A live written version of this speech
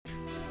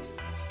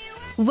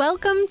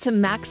Welcome to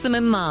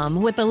Maximum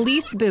Mom with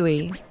Elise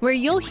Bowie, where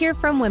you'll hear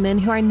from women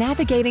who are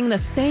navigating the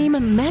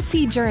same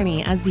messy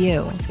journey as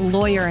you.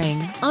 Lawyering,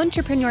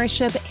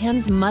 entrepreneurship,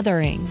 and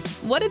mothering.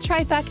 What a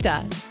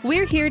trifecta.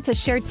 We're here to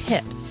share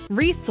tips,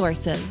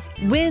 resources,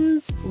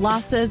 wins,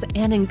 losses,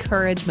 and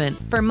encouragement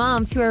for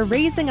moms who are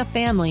raising a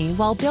family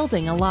while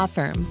building a law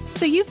firm,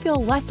 so you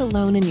feel less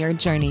alone in your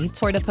journey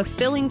toward a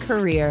fulfilling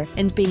career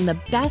and being the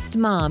best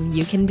mom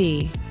you can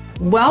be.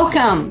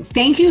 Welcome.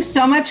 Thank you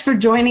so much for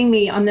joining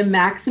me on the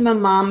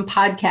Maximum Mom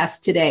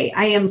podcast today.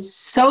 I am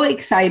so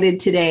excited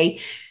today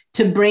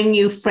to bring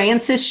you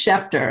Frances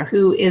Schefter,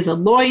 who is a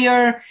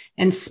lawyer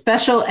and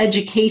special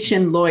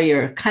education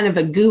lawyer, kind of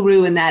a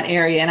guru in that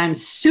area. And I'm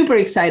super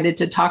excited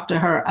to talk to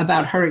her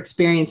about her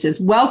experiences.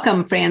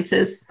 Welcome,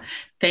 Frances.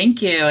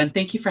 Thank you. And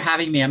thank you for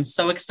having me. I'm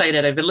so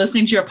excited. I've been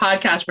listening to your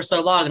podcast for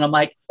so long and I'm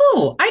like,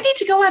 oh, I need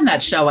to go on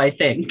that show, I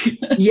think.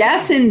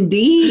 Yes,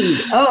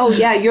 indeed. Oh,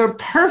 yeah, you're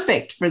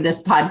perfect for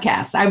this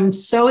podcast. I'm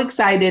so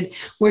excited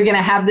we're going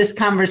to have this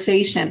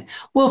conversation.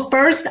 Well,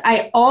 first,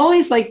 I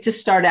always like to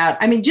start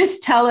out.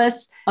 Just tell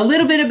us a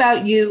little bit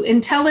about you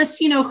and tell us,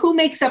 who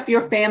makes up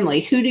your family?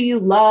 Who do you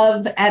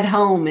love at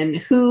home and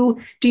who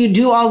do you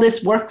do all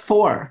this work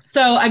for?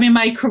 So,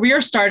 my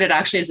career started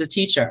actually as a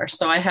teacher.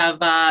 So I have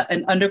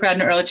an undergrad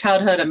in early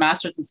childhood, a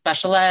master's in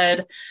special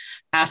ed.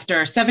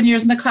 After 7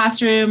 years in the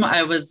classroom,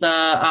 I was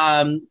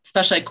a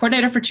special ed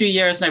coordinator for 2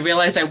 years, and I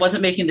realized I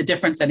wasn't making the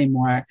difference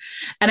anymore.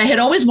 And I had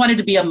always wanted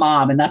to be a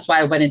mom, and that's why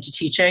I went into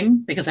teaching,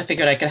 because I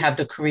figured I could have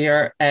the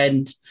career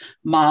and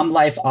mom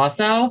life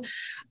also.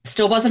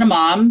 Still wasn't a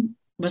mom,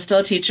 was still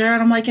a teacher.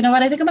 And I'm like, you know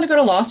what? I think I'm going to go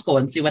to law school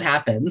and see what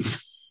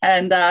happens.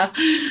 And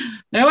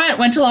I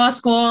went to law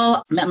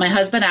school, met my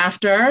husband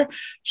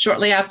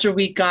shortly after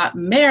we got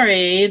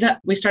married,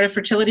 we started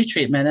fertility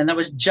treatment. And that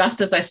was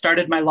just as I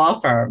started my law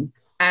firm.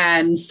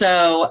 And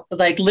so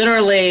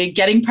literally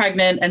getting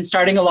pregnant and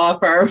starting a law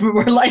firm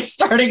were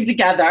starting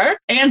together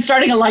and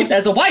starting a life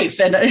as a wife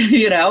and,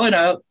 in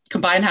a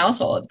combined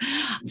household.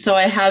 So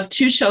I have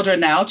 2 children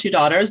now, 2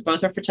 daughters,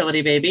 both are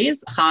fertility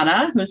babies,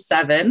 Hannah, who's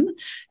 7,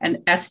 and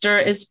Esther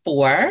is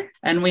 4.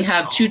 And we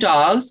have 2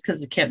 dogs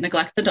because you can't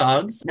neglect the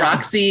dogs. Yeah.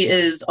 Roxy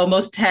is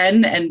almost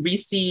 10 and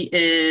Reese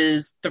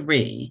is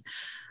 3.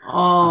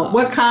 Oh,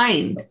 what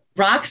kind?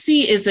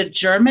 Roxy is a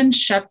German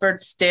Shepherd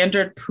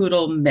Standard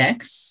Poodle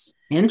mix.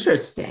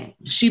 Interesting.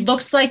 She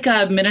looks like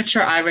a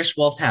miniature Irish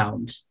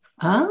wolfhound.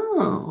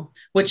 Oh.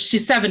 Which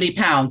she's 70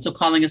 pounds. So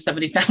calling a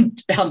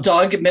 70-pound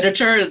dog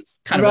miniature, it's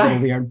kind of a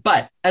little weird.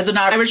 But as an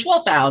Irish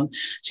wolfhound,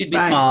 she'd be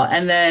small.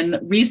 And then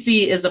Reese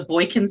is a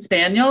Boykin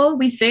Spaniel,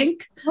 we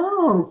think.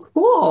 Oh,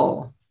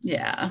 cool.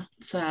 Yeah.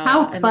 So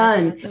how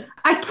fun.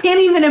 I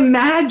can't even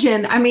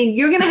imagine.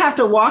 You're going to have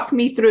to walk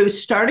me through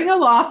starting a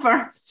law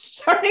firm,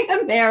 starting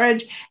a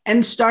marriage,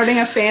 and starting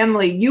a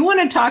family. You want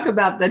to talk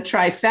about the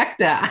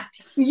trifecta.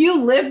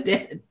 You lived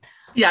it.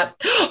 Yeah.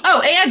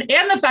 Oh,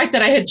 and the fact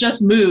that I had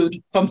just moved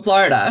from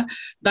Florida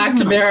back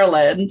to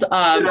Maryland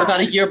about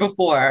a year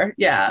before.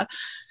 Yeah.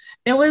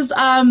 It was,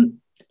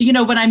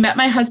 when I met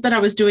my husband, I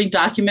was doing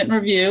document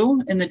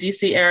review in the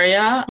DC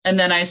area. And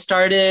then I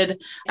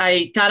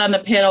got on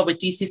the panel with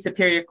DC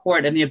Superior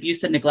Court and the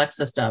abuse and neglect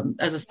system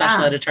as a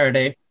special ed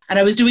attorney. And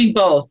I was doing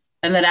both.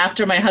 And then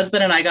after my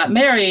husband and I got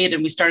married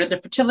and we started the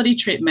fertility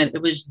treatment,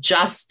 it was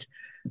just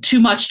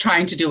too much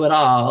trying to do it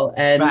all.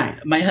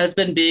 And my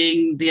husband,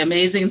 being the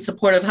amazing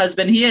supportive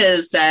husband he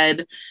is,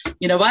 said,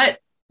 you know what,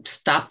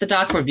 stop the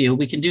doc review.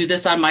 We can do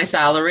this on my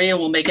salary and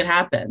we'll make it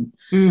happen.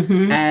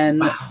 Mm-hmm.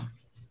 And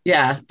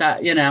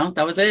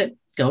that was it.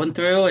 Going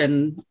through.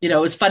 And, it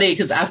was funny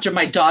because after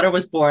my daughter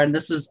was born,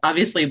 this is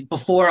obviously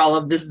before all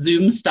of this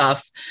Zoom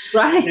stuff.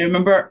 Right. I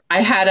remember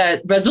I had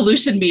a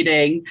resolution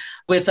meeting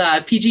with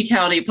PG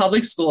County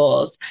Public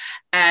Schools,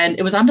 and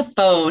it was on the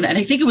phone. And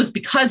I think it was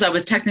because I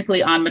was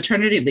technically on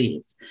maternity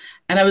leave.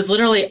 And I was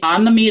literally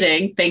on the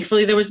meeting.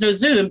 Thankfully, there was no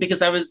Zoom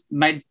because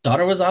my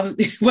daughter was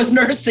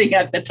nursing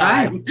at the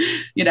time.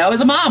 Right. As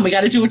a mom, we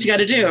got to do what you got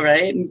to do,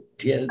 right? And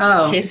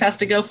the case has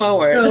to go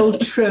forward. So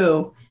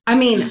true.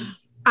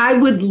 I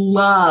would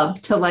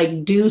love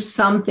to do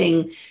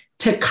something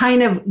to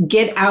kind of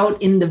get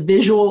out in the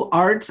visual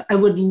arts. I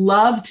would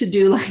love to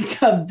do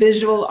a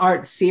visual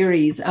arts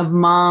series of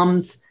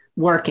moms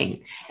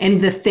working and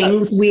the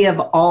things we have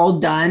all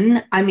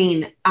done. I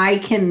know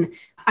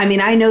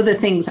the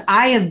things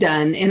I have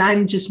done, and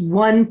I'm just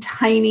one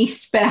tiny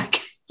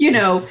speck,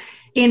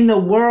 in the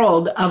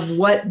world of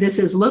what this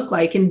has looked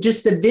like, and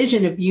just the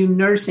vision of you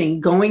nursing,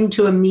 going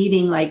to a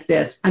meeting like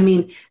this.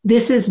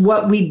 This is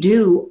what we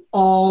do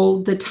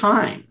all the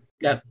time.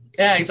 Yep.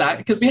 Yeah,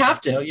 exactly. Because we have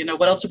to,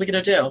 what else are we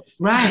going to do?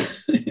 Right.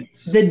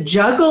 The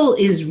juggle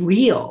is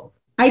real.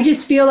 I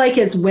just feel like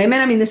as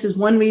women, this is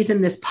one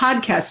reason this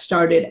podcast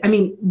started.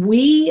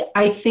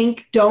 I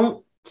think,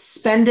 don't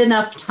spend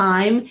enough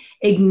time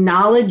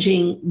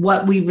acknowledging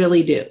what we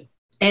really do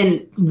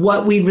and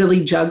what we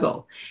really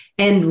juggle,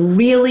 and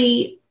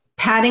really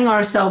patting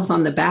ourselves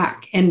on the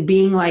back and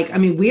being like,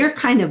 we're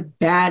kind of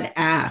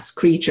badass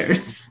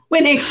creatures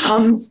when it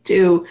comes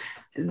to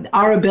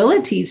our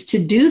abilities to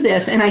do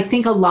this. And I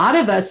think a lot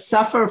of us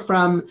suffer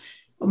from,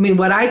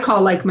 what I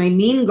call like my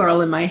mean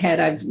girl in my head.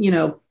 I've,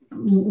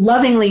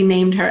 lovingly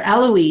named her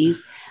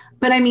Eloise.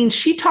 But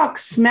she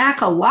talks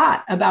smack a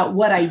lot about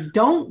what I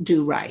don't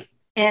do right.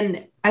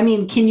 And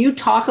can you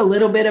talk a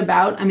little bit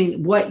about,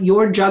 what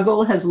your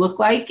juggle has looked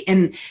like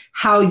and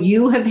how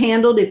you have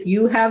handled if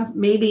you have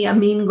maybe a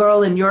mean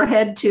girl in your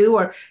head too?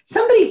 Or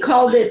somebody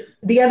called it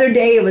the other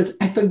day,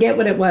 I forget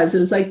what it was. It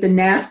was like the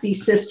nasty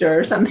sister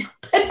or something.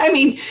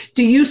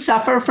 Do you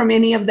suffer from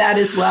any of that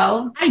as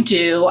well? I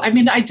do.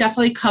 I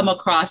definitely come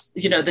across,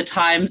 the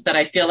times that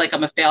I feel like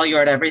I'm a failure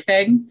at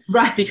everything.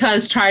 Right.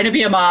 Because trying to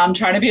be a mom,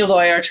 trying to be a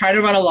lawyer, trying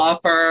to run a law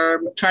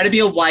firm, trying to be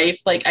a wife,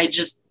 I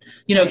just,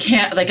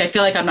 can't, I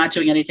feel like I'm not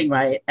doing anything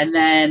right. And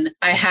then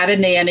I had a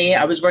nanny.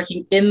 I was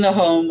working in the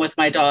home with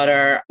my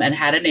daughter and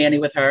had a nanny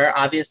with her,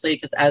 obviously,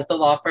 because as the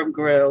law firm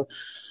grew,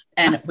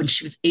 and when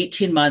she was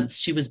 18 months,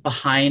 she was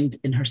behind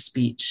in her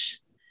speech.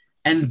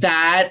 And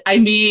that,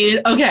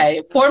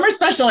 okay, former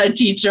special ed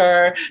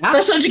teacher,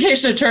 special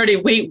education attorney.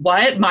 Wait,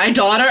 what? My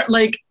daughter?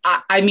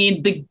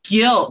 The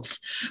guilt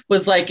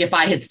was if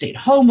I had stayed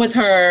home with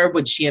her,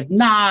 would she have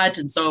not?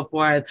 And so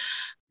forth.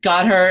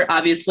 Got her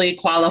obviously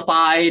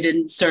qualified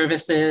in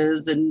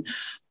services and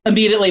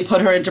immediately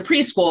put her into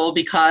preschool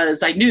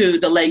because I knew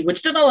the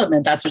language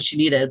development, that's what she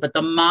needed. But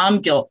the mom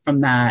guilt from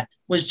that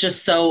was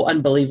just so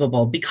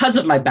unbelievable because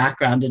of my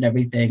background and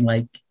everything.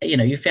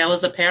 You fail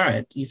as a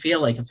parent. You feel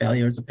like a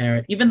failure as a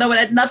parent, even though it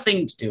had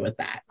nothing to do with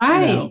that.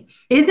 Right.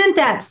 Isn't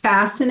that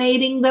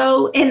fascinating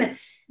though? And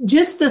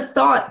just the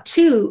thought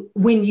too,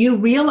 when you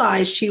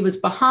realized she was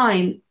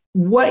behind,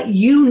 what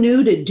you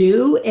knew to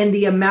do and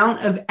the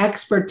amount of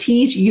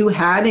expertise you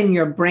had in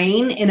your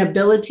brain and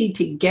ability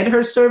to get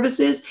her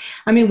services.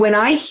 When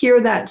I hear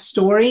that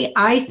story,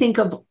 I think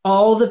of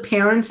all the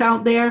parents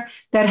out there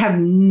that have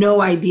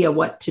no idea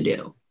what to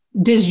do.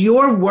 Does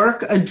your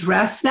work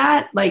address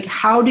that?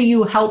 How do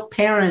you help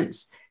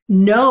parents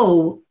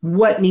know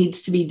what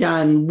needs to be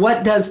done?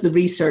 What does the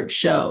research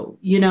show?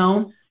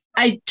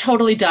 It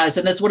totally does.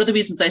 And that's one of the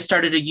reasons I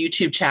started a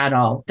YouTube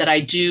channel that I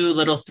do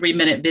little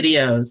 3-minute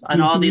videos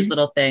on all these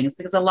little things,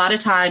 because a lot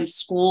of times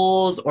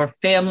schools or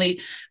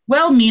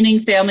well-meaning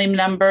family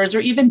members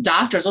or even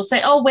doctors will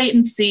say, oh, wait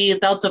and see,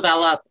 they'll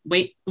develop,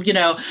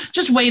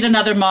 just wait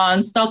another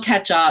month, they'll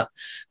catch up,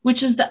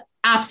 which is the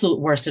absolute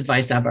worst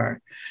advice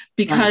ever.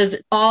 Because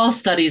all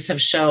studies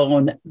have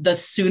shown the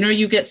sooner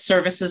you get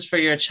services for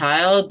your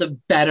child, the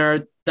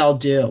better they'll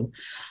do.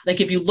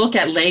 If you look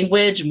at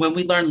language and when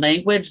we learn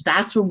language,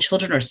 that's when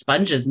children are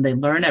sponges and they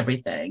learn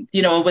everything.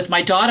 With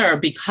my daughter,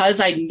 because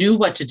I knew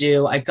what to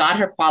do, I got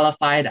her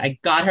qualified. I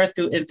got her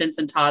through infants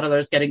and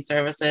toddlers getting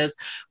services.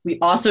 We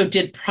also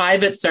did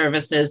private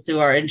services through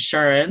our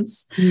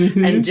insurance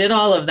and did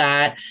all of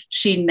that.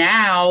 She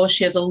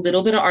has a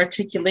little bit of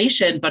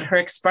articulation, but her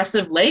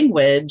expressive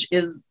language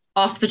is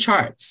off the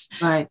charts,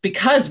 right?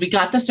 Because we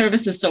got the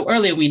services so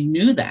early, we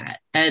knew that.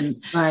 And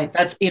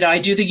that's, I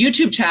do the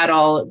YouTube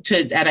channel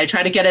and I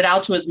try to get it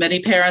out to as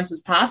many parents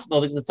as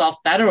possible because it's all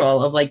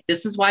federal of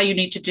this is why you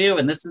need to do,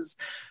 and this is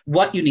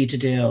what you need to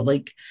do.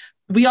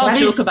 We all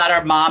joke about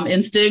our mom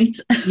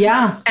instinct.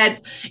 Yeah. And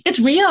it's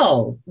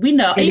real. We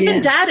know. Even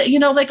dad,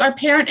 our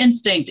parent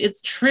instinct,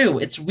 it's true.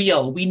 It's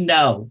real. We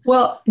know.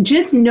 Well,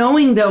 just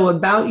knowing though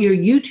about your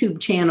YouTube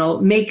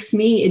channel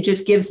it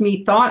just gives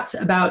me thoughts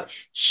about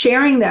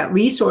sharing that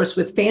resource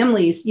with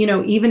families,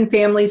 even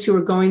families who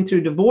are going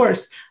through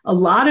divorce. A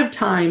lot of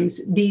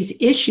times these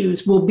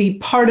issues will be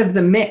part of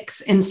the mix.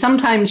 And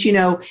sometimes,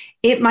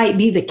 it might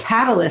be the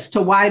catalyst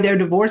to why they're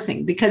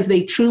divorcing because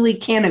they truly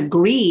can't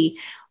agree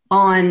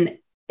on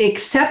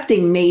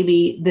accepting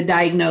maybe the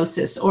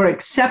diagnosis or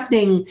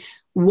accepting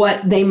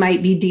what they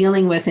might be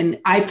dealing with. And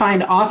I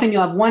find often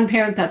you'll have one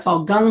parent that's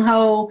all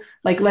gung-ho,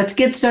 let's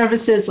get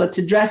services, let's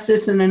address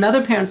this. And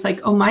another parent's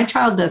oh, my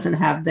child doesn't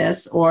have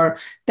this, or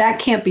that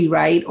can't be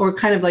right. Or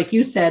kind of like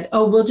you said,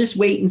 oh, we'll just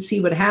wait and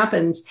see what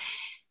happens.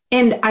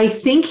 And I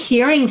think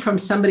hearing from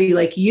somebody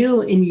like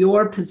you in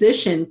your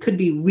position could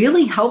be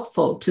really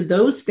helpful to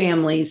those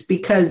families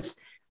because,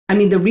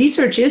 the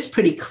research is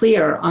pretty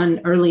clear on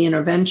early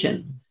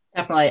intervention.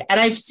 Definitely. And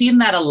I've seen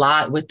that a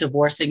lot with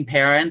divorcing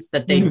parents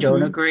that they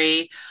don't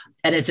agree.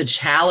 And it's a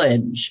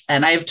challenge.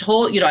 And I've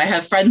told, I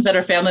have friends that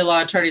are family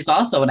law attorneys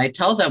also. And I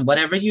tell them,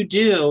 whatever you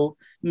do,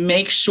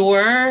 make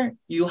sure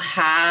you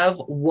have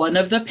one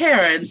of the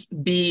parents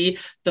be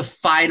the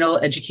final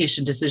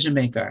education decision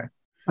maker.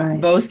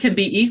 Right. Both can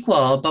be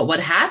equal. But what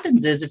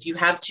happens is if you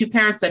have two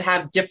parents that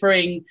have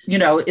differing,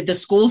 the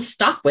school's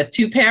stuck with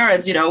two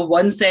parents,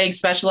 one saying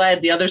special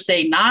ed, the other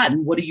saying not.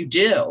 And what do you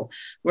do?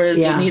 Whereas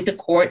you need the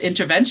court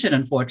intervention,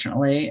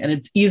 unfortunately. And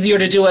it's easier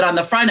to do it on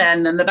the front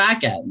end than the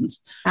back end.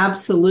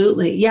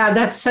 Absolutely. Yeah,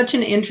 that's such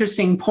an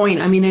interesting point.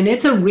 And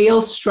it's a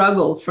real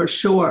struggle for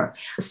sure.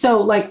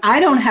 So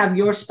I don't have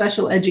your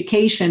special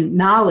education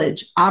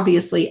knowledge,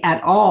 obviously,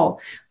 at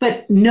all,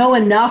 but know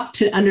enough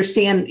to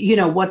understand,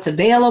 what's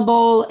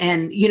available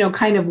and,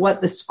 kind of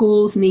what the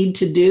schools need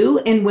to do.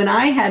 And when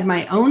I had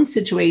my own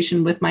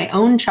situation with my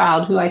own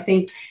child, who I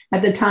think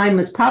at the time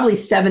was probably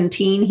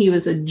 17. He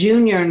was a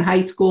junior in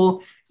high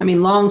school. I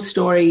mean, long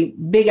story,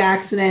 big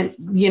accident,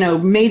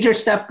 major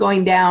stuff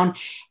going down.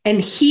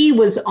 And he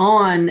was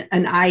on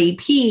an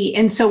IEP.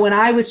 And so when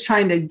I was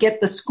trying to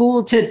get the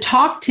school to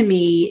talk to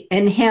me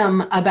and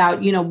him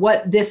about,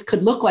 what this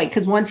could look like,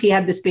 because once he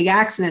had this big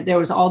accident, there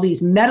was all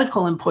these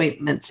medical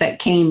appointments that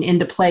came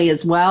into play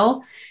as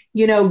well,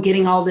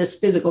 getting all this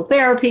physical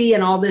therapy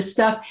and all this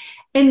stuff.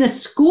 And the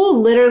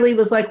school literally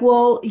was like,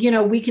 well,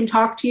 we can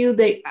talk to you.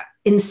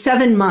 In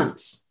 7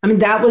 months. I mean,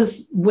 that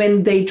was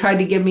when they tried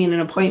to give me an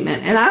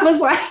appointment. And I was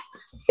like,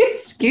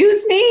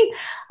 excuse me?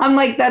 I'm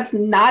like, that's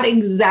not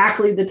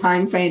exactly the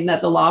time frame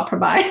that the law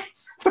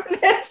provides for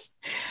this.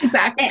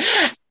 Exactly.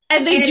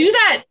 And they do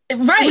that,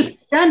 right? It was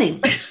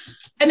stunning.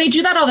 And they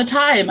do that all the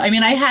time. I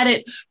mean, I had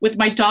it with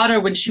my daughter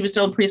when she was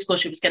still in preschool.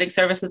 She was getting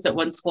services at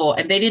one school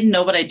and they didn't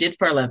know what I did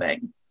for a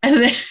living.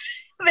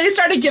 And they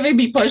started giving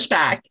me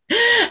pushback.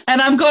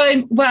 And I'm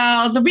going,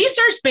 well, the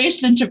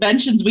research-based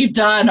interventions we've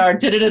done are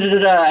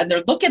da-da-da-da-da. And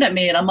they're looking at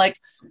me and I'm like,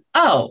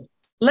 oh,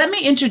 let me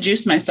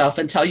introduce myself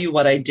and tell you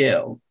what I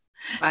do.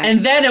 Right.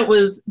 And then it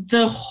was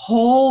the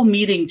whole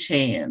meeting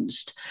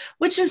changed,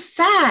 which is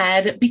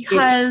sad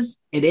because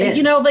it is.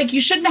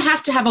 You shouldn't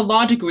have to have a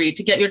law degree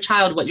to get your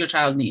child what your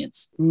child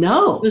needs.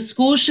 No. The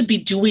schools should be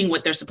doing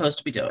what they're supposed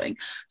to be doing.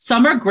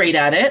 Some are great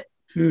at it.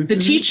 Mm-hmm. The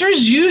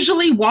teachers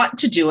usually want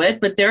to do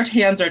it, but their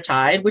hands are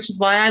tied, which is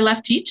why I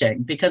left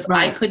teaching because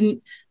I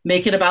couldn't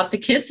make it about the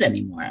kids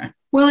anymore.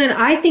 Well, and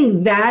I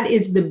think that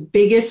is the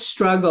biggest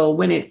struggle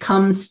when it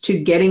comes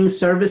to getting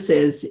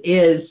services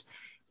is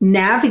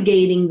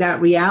navigating that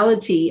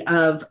reality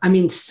of,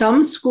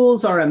 some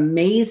schools are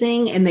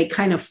amazing and they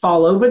kind of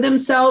fall over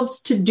themselves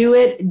to do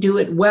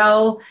it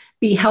well,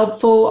 be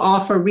helpful,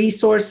 offer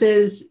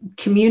resources,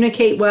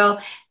 communicate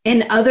well.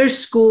 In other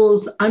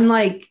schools, I'm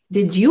like,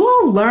 did you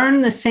all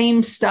learn the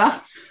same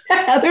stuff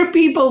that other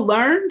people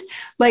learned?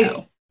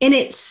 No. And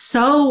it's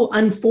so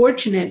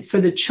unfortunate for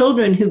the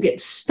children who get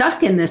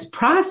stuck in this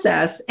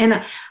process.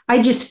 And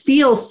I just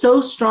feel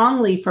so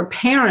strongly for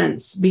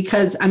parents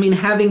because,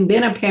 having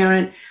been a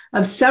parent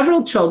of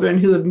several children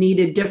who have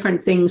needed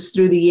different things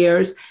through the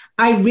years,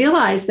 I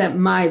realized that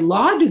my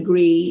law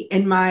degree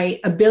and my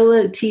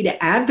ability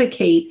to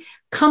advocate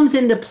comes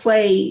into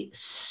play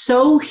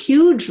so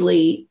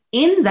hugely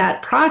in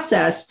that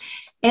process.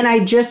 And I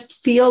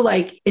just feel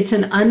like it's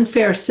an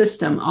unfair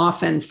system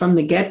often from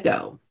the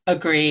get-go.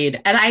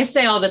 Agreed. And I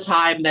say all the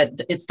time that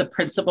it's the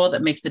principal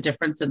that makes the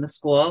difference in the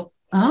school.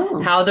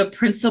 Oh. How the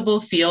principal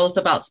feels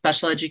about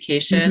special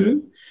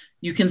education,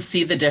 you can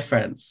see the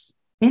difference.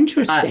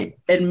 Interesting.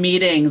 In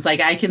meetings,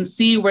 I can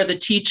see where the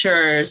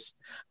teachers,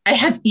 I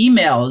have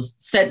emails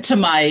sent to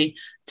my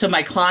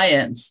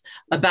clients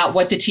about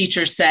what the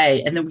teachers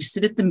say. And then we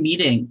sit at the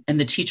meeting and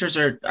the teachers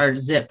are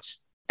zipped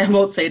and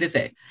won't say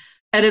anything.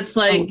 And it's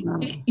like,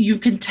 you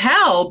can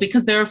tell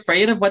because they're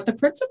afraid of what the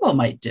principal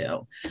might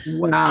do.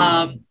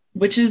 Wow.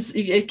 Which is,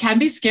 it can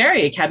be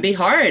scary. It can be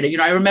hard.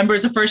 I remember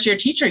as a first year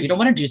teacher, you don't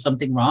want to do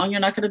something wrong. You're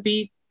not going to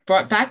be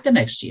brought back the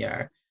next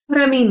year.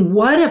 But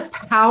what a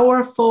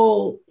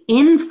powerful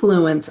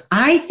influence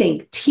I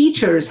think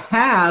teachers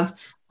have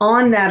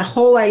on that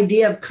whole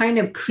idea of kind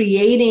of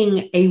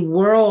creating a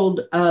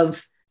world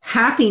of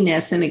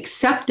happiness and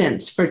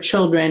acceptance for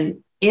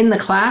children in the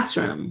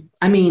classroom.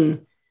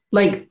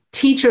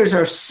 Teachers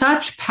are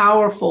such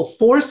powerful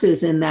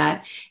forces in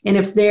that. And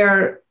if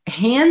their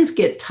hands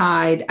get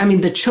tied,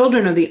 the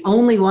children are the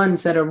only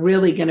ones that are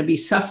really going to be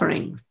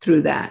suffering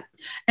through that.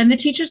 And the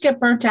teachers get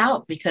burnt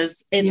out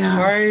because it's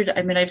hard.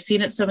 I've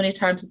seen it so many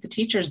times with the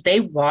teachers. They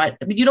want,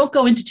 you don't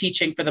go into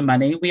teaching for the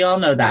money. We all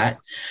know that,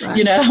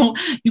 right.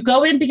 You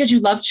go in because you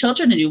love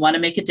children and you want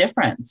to make a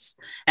difference.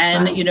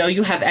 And, right.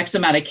 You have X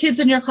amount of kids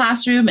in your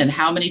classroom and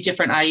how many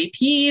different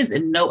IEPs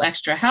and no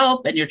extra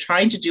help. And you're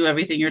trying to do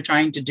everything you're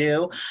trying to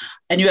do.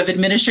 And you have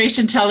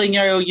administration telling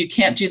you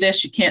can't do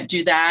this, you can't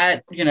do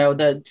that.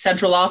 The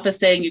central office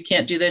saying you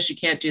can't do this, you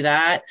can't do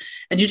that.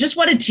 And you just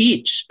want to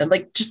teach and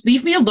just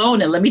leave me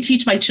alone and let me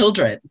teach my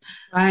children.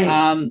 Right.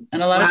 And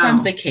a lot of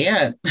times they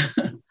can't.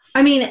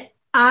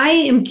 I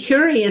am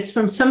curious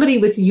from somebody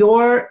with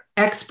your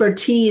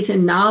expertise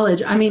and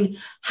knowledge.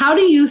 How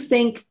do you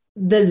think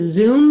the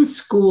Zoom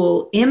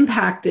school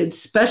impacted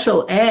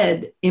special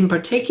ed in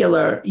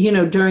particular,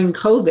 during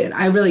COVID?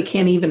 I really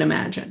can't even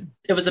imagine.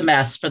 It was a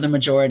mess for the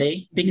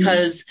majority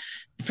because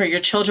for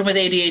your children with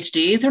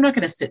ADHD, they're not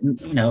going to sit,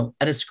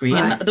 at a screen.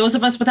 Right. Those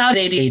of us without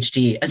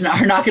ADHD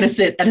are not going to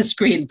sit at a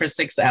screen for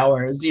 6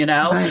 hours,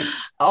 Right.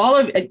 all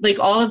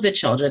of the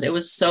children. It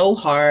was so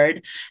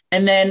hard.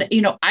 And then,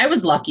 I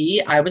was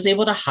lucky. I was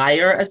able to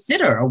hire a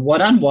sitter, a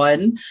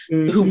one-on-one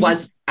who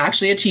was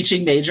actually a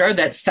teaching major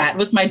that sat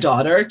with my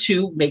daughter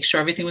to make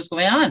sure everything was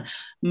going on.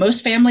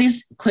 Most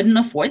families couldn't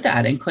afford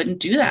that and couldn't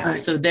do that. Right.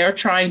 So they're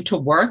trying to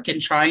work and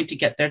trying to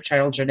get their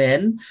children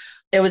in.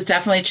 It was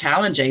definitely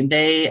challenging.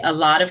 A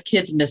lot of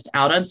kids missed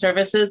out on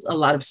services. A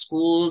lot of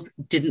schools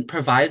didn't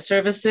provide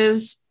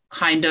services,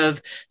 kind of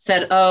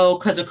said, oh,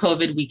 because of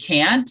COVID, we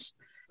can't.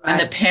 Right. And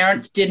the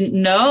parents didn't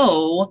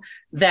know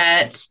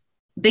that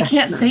They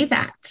can't say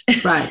that.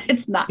 Right.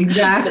 It's not.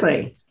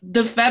 Exactly.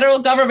 The federal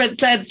government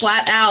said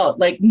flat out,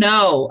 like,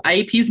 no,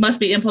 IEPs must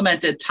be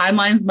implemented.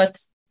 Timelines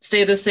must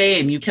stay the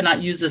same. You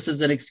cannot use this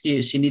as an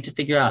excuse. You need to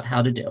figure out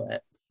how to do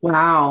it.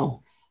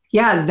 Wow.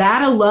 Yeah,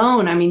 that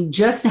alone, I mean,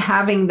 just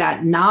having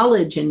that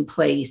knowledge in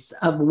place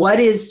of what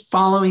is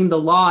following the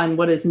law and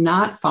what is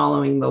not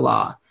following the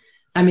law,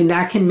 I mean,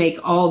 that can make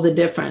all the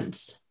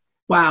difference.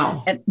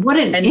 Wow. What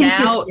an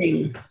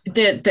interesting.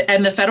 Now,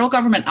 and the federal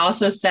government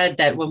also said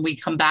that when we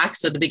come back,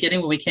 so the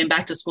beginning, when we came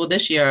back to school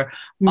this year,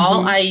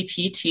 all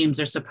IEP teams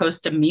are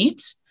supposed to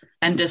meet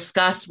and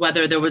discuss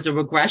whether there was a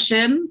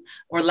regression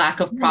or lack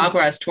of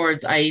progress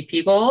towards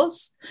IEP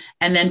goals,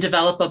 and then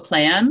develop a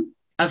plan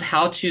of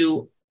how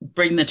to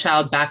bring the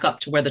child back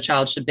up to where the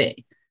child should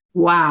be.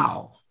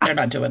 Wow. They're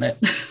not doing it.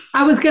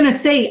 I was going to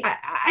say,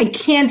 I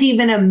can't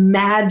even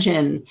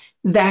imagine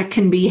that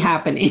can be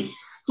happening.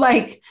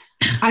 Like,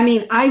 I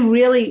mean,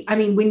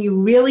 when you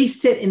really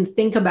sit and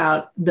think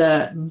about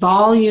the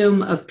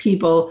volume of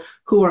people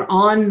who are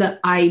on the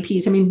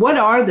IEPs, I mean, what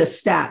are the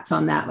stats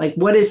on that? Like,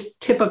 what is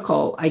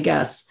typical, I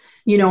guess,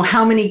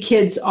 how many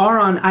kids are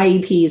on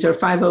IEPs or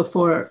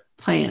 504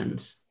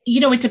 plans?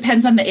 It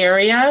depends on the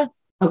area.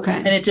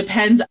 Okay.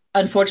 And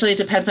unfortunately, it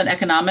depends on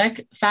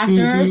economic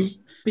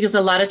factors, because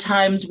a lot of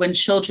times when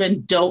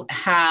children don't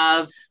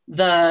have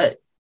the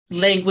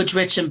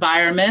language-rich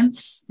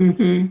environments,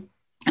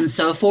 and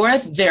so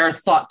forth, they're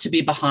thought to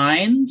be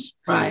behind.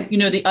 Right.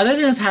 The other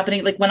thing that's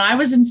happening, like when I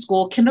was in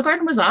school,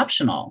 kindergarten was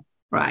optional.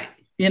 Right.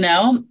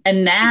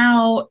 And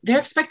now they're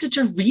expected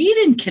to read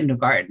in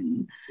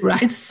kindergarten.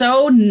 Right. It's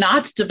so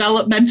not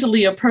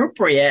developmentally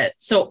appropriate.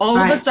 So all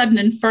of a sudden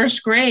in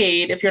first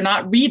grade, if you're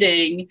not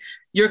reading,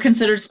 you're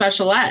considered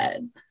special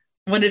ed,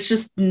 when it's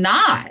just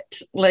not.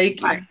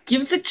 Like,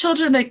 give the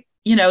children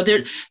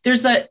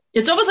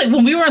it's almost like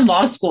when we were in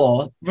law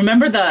school,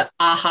 remember the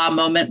aha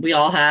moment we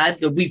all had,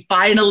 that we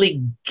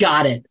finally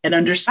got it and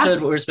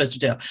understood what we were supposed to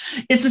do.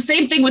 It's the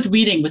same thing with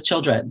reading with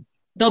children.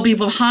 They'll be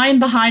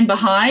behind,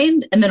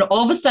 and then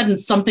all of a sudden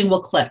something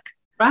will click.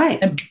 Right.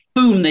 And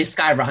boom, they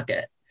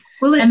skyrocket.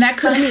 Well, and that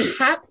could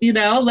happen,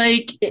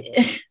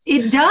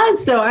 It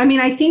does, though. I mean,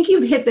 I think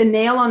you've hit the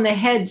nail on the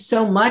head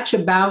so much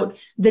about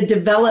the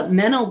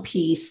developmental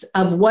piece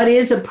of what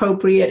is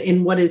appropriate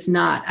and what is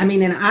not. I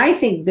mean, and I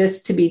think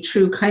this to be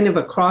true kind of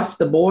across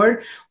the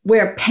board,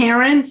 where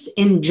parents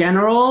in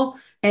general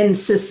and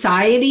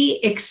society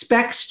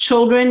expects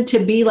children to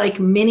be like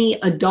mini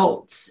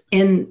adults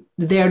in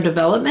their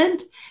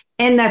development.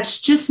 And that's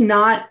just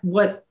not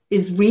what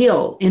is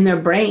real in their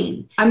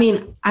brain. I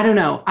mean, I don't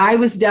know. I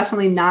was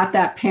definitely not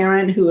that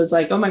parent who was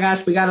like, oh my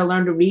gosh, we got to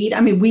learn to read. I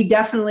mean, we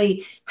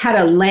definitely had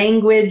a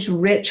language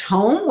rich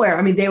home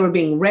where, they were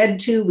being read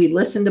to. We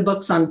listened to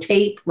books on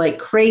tape like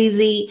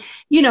crazy.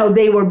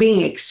 They were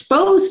being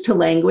exposed to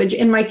language,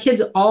 and my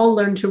kids all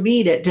learned to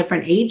read at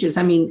different ages.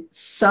 I mean,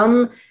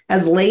 some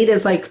as late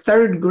as like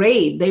third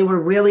grade. They were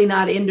really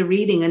not into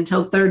reading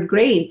until third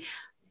grade.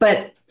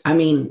 But I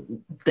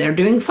mean, they're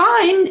doing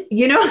fine.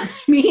 You know what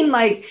I mean?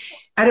 Like,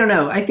 I don't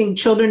know. I think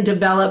children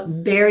develop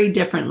very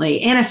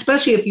differently. And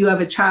especially if you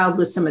have a child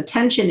with some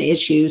attention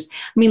issues,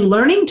 I mean,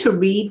 learning to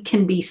read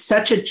can be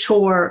such a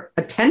chore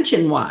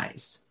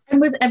attention-wise.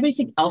 And with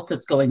everything else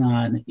that's going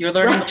on, you're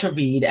learning to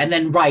read and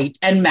then write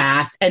and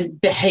math and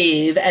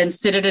behave and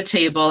sit at a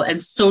table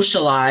and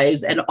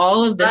socialize and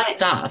all of this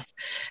stuff.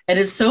 And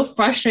it's so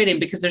frustrating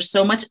because there's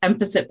so much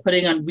emphasis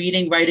putting on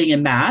reading, writing,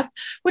 and math,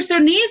 which there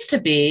needs to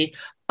be.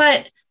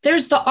 But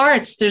there's the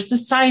arts, there's the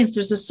science,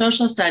 there's the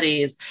social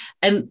studies,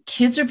 and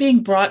kids are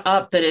being brought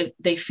up that if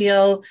they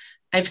feel,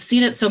 I've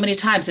seen it so many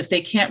times, if they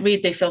can't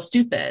read, they feel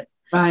stupid.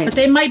 Right. But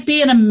they might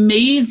be an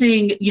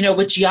amazing,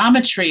 with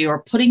geometry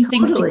or putting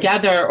things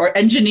together or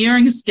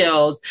engineering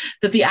skills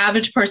that the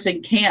average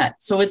person can't.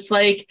 So it's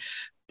like,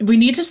 we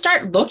need to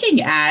start looking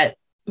at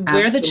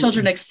where the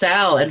children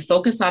excel and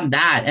focus on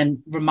that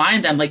and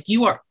remind them, like,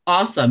 you are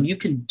awesome. You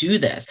can do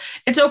this.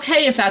 It's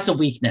okay if that's a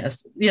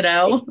weakness,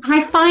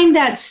 I find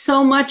that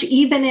so much,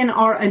 even in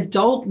our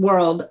adult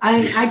world.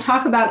 I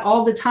talk about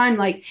all the time,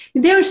 like,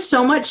 there's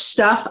so much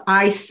stuff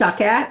I suck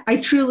at. I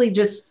truly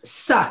just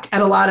suck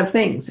at a lot of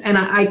things, and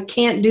I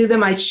can't do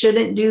them. I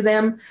shouldn't do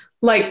them.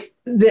 Like,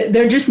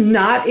 they're just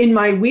not in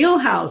my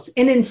wheelhouse.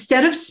 And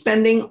instead of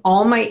spending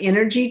all my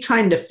energy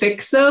trying to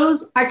fix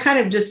those, I kind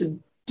of just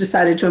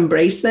decided to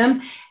embrace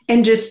them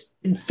and just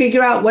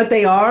figure out what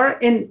they are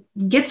and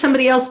get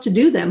somebody else to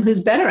do them who's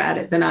better at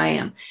it than I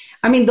am.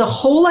 I mean, the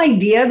whole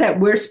idea that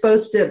we're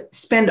supposed to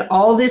spend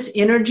all this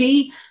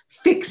energy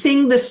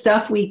fixing the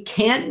stuff we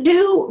can't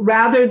do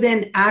rather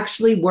than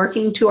actually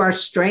working to our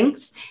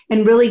strengths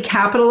and really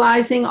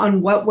capitalizing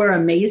on what we're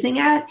amazing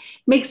at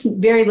makes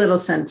very little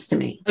sense to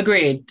me.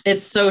 Agreed.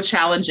 It's so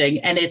challenging.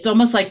 And it's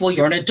almost like, well,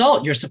 you're an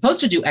adult. You're supposed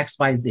to do X,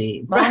 Y,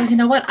 Z. Well, you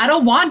know what? I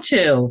don't want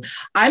to.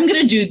 I'm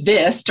going to do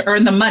this to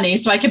earn the money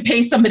so I can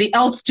pay somebody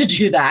else to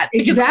do that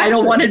because I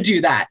don't want to do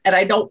that. And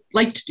I don't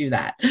like to do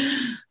that,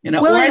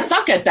 or I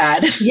suck at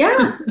that.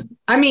 Yeah.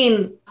 I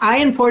mean,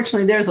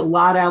 unfortunately, there's a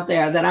lot out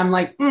there that I'm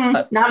like,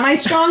 not my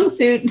strong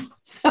suit.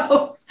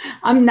 So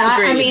I'm not,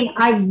 Agreed. I mean,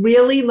 I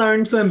really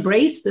learned to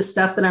embrace the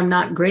stuff that I'm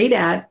not great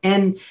at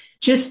and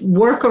just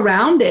work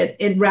around it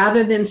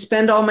rather than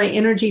spend all my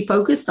energy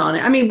focused on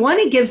it. I mean, one,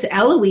 it gives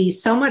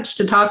Eloise so much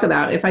to talk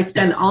about if I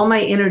spend all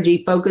my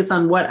energy focused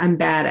on what I'm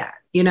bad at,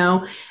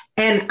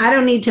 and I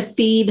don't need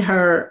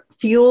to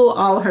fuel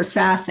all her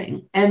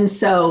sassing. And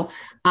so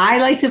I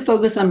like to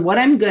focus on what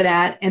I'm good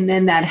at. And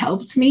then that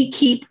helps me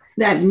keep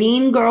that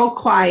mean girl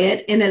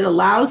quiet. And it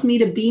allows me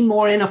to be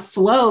more in a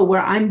flow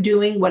where I'm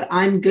doing what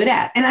I'm good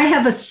at. And I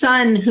have a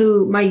son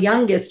my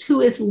youngest,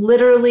 who is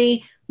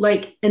literally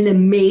like an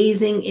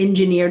amazing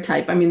engineer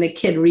type. I mean, the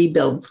kid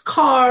rebuilds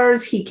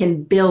cars. He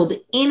can build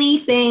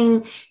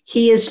anything.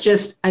 He is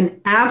just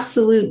an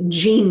absolute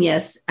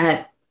genius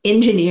at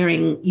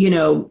engineering,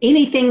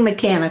 anything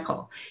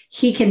mechanical.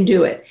 He can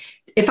do it.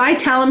 If I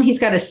tell him he's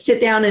got to sit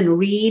down and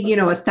read, a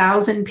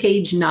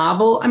 1,000-page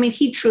novel, I mean,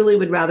 he truly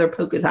would rather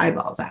poke his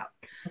eyeballs out.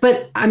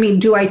 But I mean,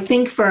 do I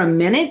think for a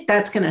minute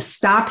that's going to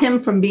stop him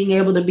from being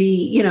able to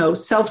be,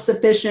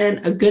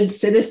 self-sufficient, a good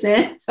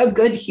citizen, a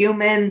good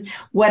human,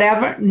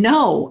 whatever?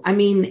 No. I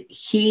mean,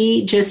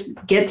 he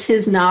just gets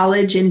his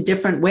knowledge in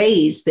different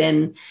ways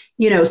than,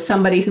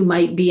 somebody who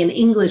might be an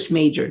English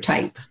major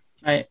type.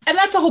 Right. And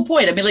that's the whole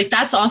point. I mean, like,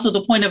 that's also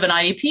the point of an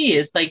IEP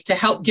is like to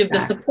help give the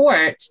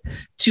support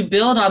to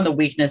build on the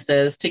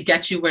weaknesses, to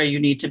get you where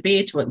you need to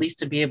be, to at least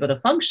to be able to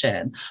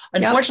function.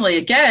 Unfortunately,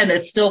 again,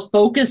 it's still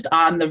focused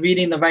on the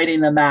reading, the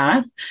writing, the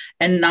math,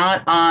 and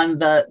not on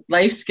the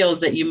life skills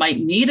that you might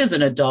need as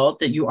an adult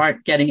that you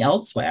aren't getting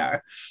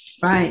elsewhere.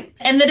 Right.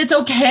 And that it's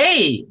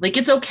okay. Like,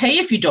 it's okay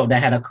if you don't know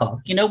how to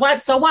cook. You know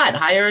what? So what?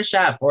 Hire a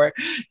chef or,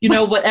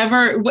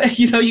 whatever,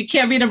 you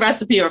can't read a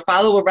recipe or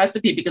follow a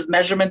recipe because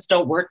measurements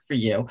don't work for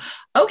you.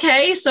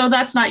 Okay. So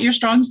that's not your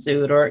strong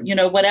suit or,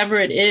 whatever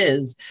it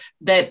is,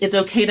 that it's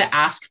okay to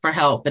ask for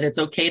help and it's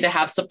okay to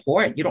have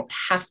support. You don't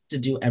have to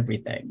do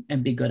everything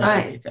and be good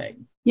at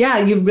everything. Yeah,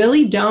 you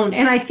really don't.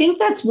 And I think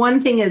that's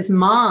one thing as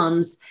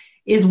moms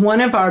is one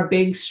of our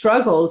big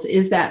struggles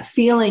is that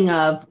feeling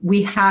of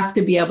we have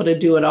to be able to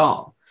do it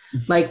all.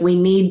 Like we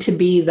need to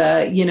be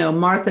the,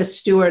 Martha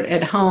Stewart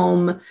at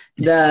home,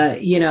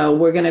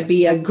 we're going to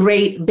be a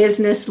great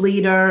business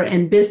leader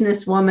and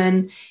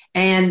businesswoman.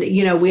 And,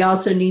 we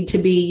also need to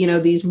be,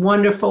 these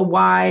wonderful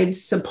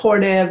wives,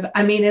 supportive.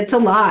 I mean, it's a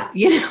lot,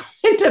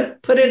 to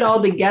put it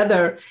all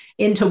together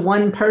into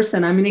one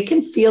person. I mean, it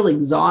can feel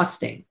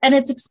exhausting. And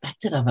it's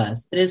expected of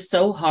us. It is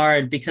so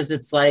hard because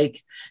it's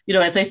like,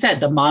 as I said,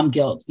 the mom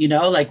guilt,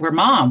 like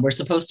we're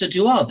supposed to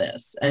do all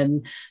this.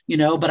 And,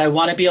 but I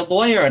want to be a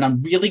lawyer and I'm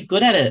really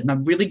good at it. And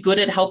I'm really good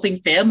at helping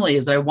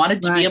families. And I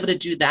wanted to be able to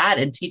do that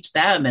and teach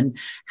them. And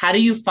how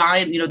do you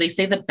find, they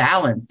say the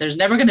balance, there's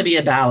never going to be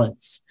a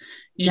balance.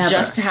 You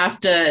just have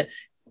to,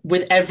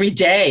 with every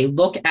day,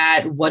 look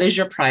at what is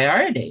your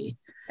priority.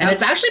 And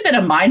it's actually been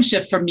a mind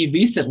shift for me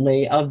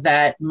recently of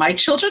that my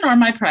children are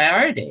my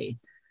priority.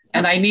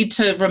 And I need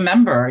to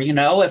remember,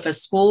 if a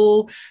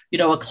school,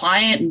 a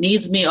client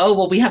needs me,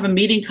 we have a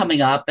meeting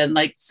coming up and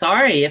like,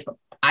 sorry, if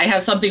I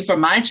have something for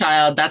my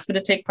child, that's going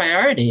to take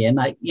priority. And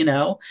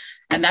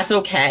and that's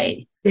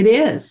okay. It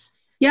is.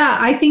 Yeah,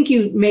 I think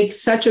you make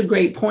such a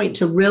great point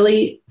to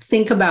really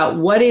think about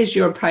what is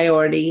your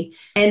priority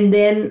and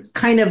then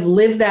kind of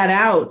live that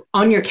out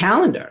on your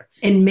calendar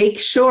and make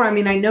sure. I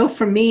mean, I know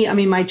for me,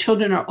 my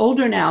children are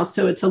older now,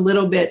 so it's a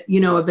little bit,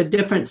 of a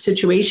different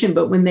situation.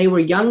 But when they were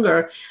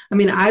younger,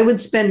 I would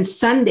spend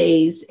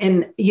Sundays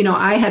and,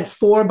 I had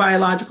 4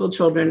 biological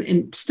children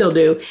and still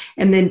do,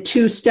 and then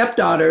 2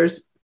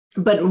 stepdaughters.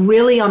 But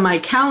really on my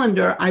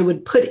calendar, I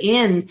would put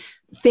in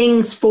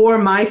things for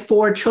my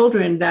 4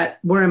 children that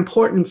were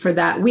important for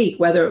that week,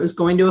 whether it was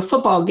going to a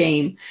football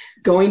game,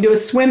 going to a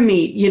swim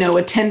meet,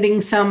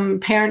 attending some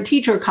parent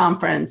teacher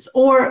conference,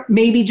 or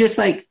maybe just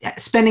like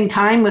spending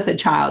time with a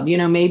child.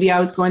 Maybe I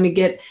was going to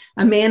get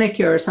a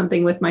manicure or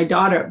something with my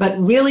daughter, but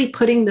really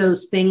putting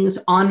those things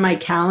on my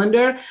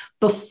calendar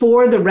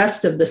before the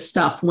rest of the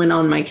stuff went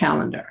on my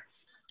calendar.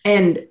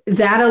 And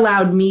that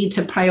allowed me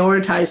to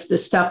prioritize the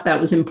stuff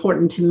that was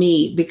important to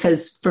me,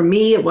 because for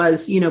me, it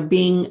was,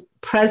 being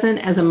present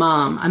as a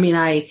mom.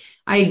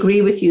 I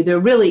agree with you. There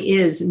really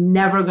is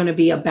never going to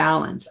be a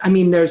balance.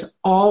 There's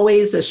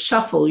always a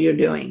shuffle you're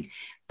doing,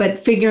 but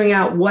figuring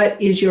out what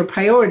is your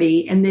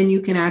priority, and then you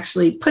can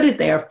actually put it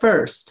there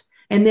first,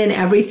 and then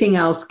everything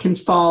else can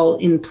fall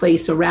in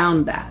place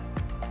around that.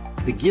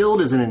 The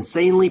Guild is an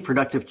insanely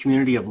productive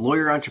community of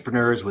lawyer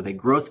entrepreneurs with a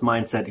growth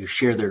mindset who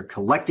share their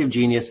collective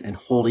genius and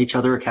hold each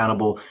other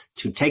accountable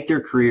to take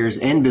their careers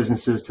and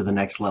businesses to the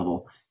next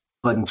level.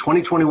 But in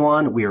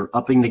 2021, we are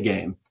upping the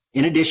game.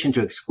 In addition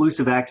to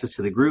exclusive access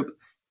to the group,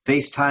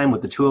 FaceTime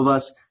with the 2 of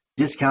us,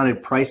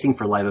 discounted pricing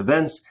for live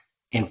events,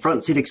 and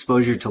front seat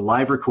exposure to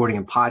live recording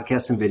and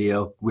podcasts and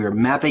video, we are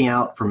mapping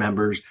out for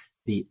members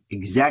the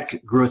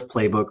exact growth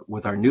playbook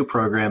with our new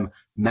program,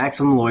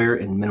 Maximum Lawyer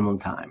in Minimum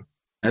Time.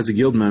 As a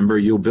Guild member,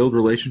 you'll build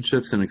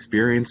relationships and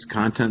experience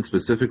content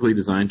specifically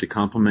designed to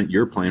complement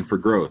your plan for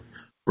growth.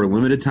 For a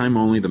limited time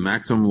only, the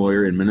Maximum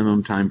Lawyer and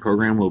Minimum Time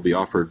program will be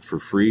offered for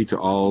free to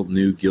all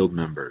new Guild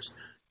members.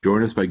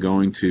 Join us by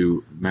going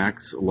to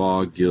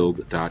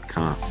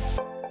maxlawguild.com.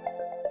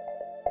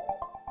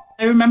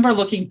 I remember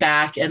looking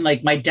back and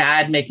like my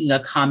dad making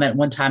a comment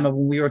one time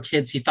when we were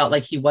kids, he felt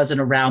like he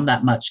wasn't around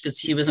that much because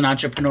he was an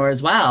entrepreneur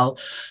as well.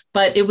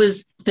 But it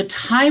was the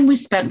time we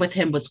spent with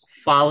him was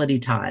quality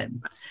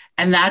time.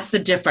 And that's the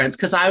difference.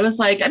 Because I was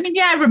like, I mean,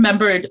 yeah, I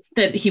remembered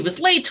that he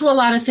was late to a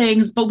lot of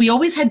things, but we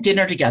always had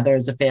dinner together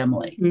as a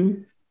family.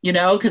 Mm-hmm. You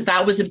know, because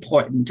that was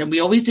important. And we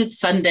always did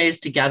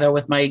Sundays together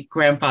with my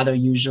grandfather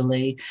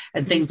usually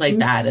and things like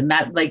that. And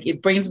that like,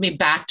 it brings me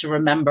back to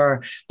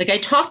remember, like I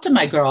talked to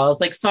my girls,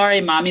 like, sorry,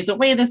 mommy's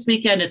away this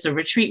weekend. It's a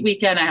retreat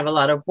weekend. I have a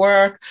lot of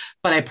work,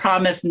 but I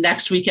promise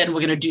next weekend,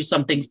 we're going to do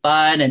something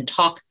fun and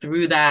talk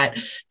through that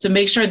to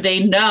make sure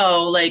they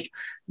know, like,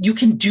 you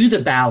can do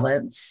the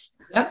balance.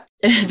 Yep.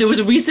 There was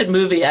a recent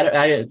movie,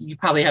 you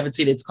probably haven't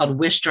seen it. It's called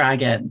Wish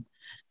Dragon.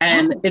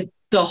 And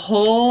the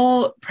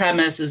whole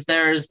premise is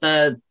there's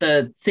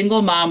the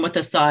single mom with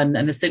a son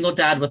and the single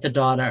dad with a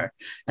daughter.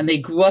 And they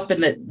grew up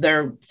in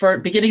their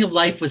beginning of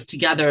life was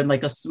together in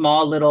like a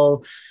small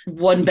little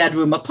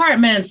 1-bedroom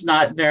apartments,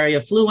 not very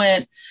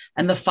affluent.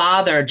 And the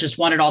father just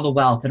wanted all the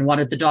wealth and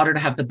wanted the daughter to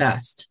have the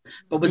best,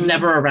 but was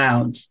never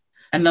around.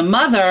 And the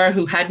mother,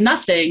 who had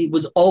nothing,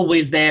 was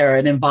always there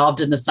and involved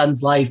in the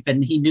son's life.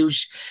 And he knew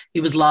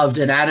he was loved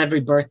and at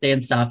every birthday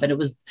and stuff. And it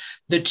was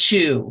the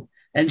two.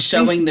 And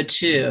showing the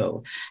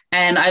two.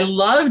 And I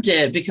loved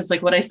it because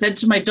like what I said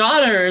to my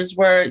daughters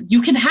were,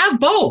 you can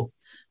have both.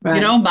 Right.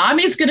 You know,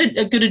 mommy's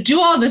gonna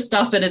do all this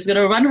stuff and is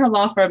gonna run her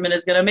law firm and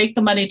is gonna make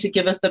the money to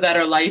give us the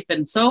better life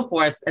and so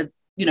forth. As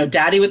you know,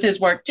 daddy with his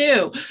work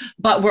too.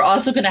 But we're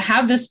also gonna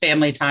have this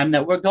family time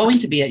that we're going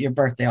to be at your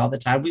birthday all the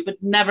time. We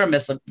would never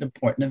miss an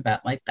important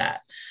event like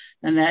that.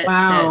 And that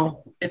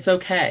it's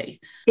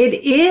okay. It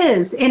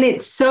is. And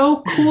it's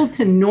so cool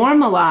to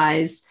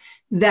normalize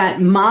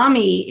that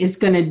mommy is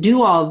going to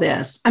do all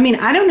this. I mean,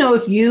 I don't know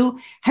if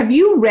have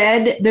you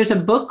read, there's a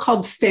book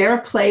called Fair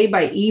Play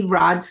by Eve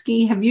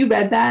Rodsky. Have you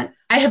read that?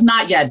 I have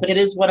not yet, but it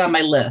is one on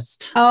my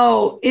list.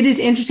 Oh, it is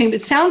interesting.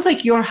 It sounds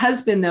like your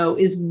husband, though,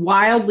 is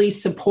wildly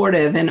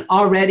supportive and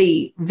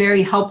already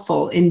very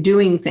helpful in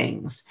doing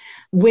things,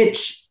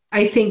 which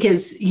I think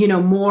is, you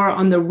know, more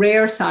on the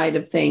rare side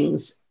of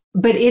things.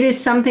 But it is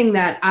something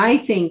that I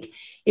think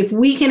if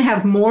we can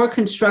have more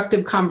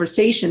constructive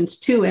conversations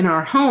too in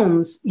our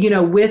homes, you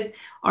know, with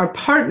our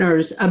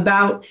partners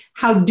about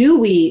how do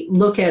we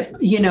look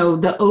at, you know,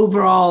 the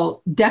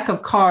overall deck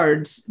of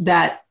cards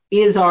that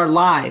is our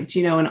lives,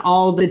 you know, and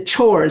all the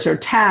chores or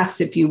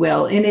tasks, if you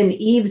will. And in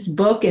Eve's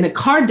book, in a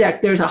card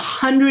deck, there's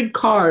 100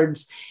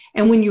 cards.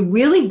 And when you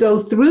really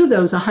go through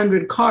those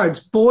 100 cards,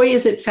 boy,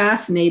 is it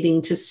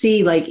fascinating to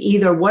see like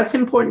either what's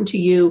important to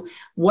you,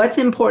 what's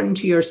important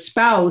to your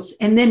spouse,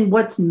 and then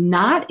what's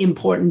not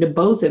important to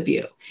both of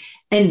you.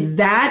 And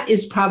that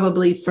is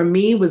probably, for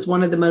me, was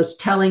one of the most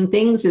telling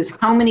things is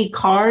how many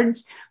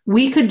cards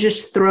we could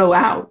just throw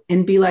out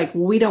and be like,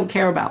 well, we don't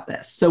care about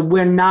this. So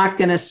we're not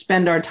going to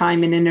spend our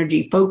time and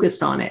energy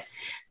focused on it.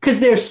 Because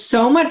there's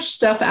so much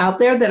stuff out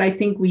there that I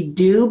think we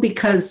do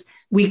because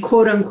we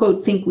quote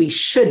unquote think we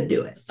should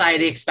do it.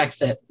 Society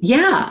expects it.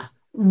 Yeah.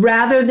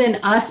 Rather than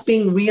us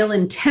being real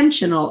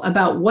intentional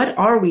about what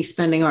are we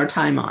spending our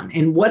time on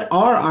and what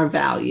are our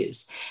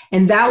values.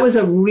 And that was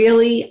a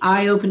really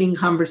eye-opening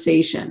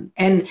conversation.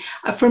 And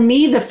for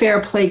me, the Fair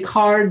Play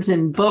cards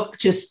and book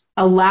just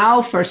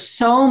allow for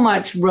so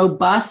much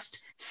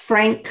robust,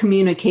 frank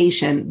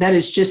communication that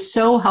is just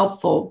so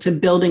helpful to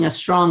building a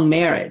strong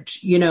marriage,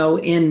 you know,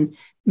 in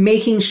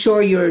making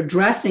sure you're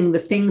addressing the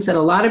things that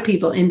a lot of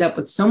people end up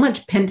with so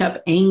much pent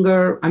up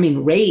anger,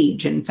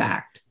 rage, in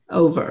fact,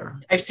 over.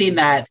 I've seen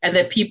that. And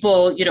that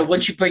people, you know,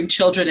 once you bring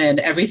children in,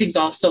 everything's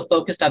also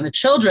focused on the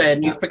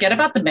children. You forget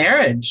about the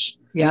marriage.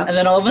 Yeah. And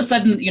then all of a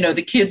sudden, you know,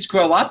 the kids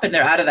grow up and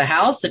they're out of the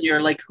house and you're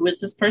like, who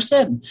is this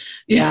person?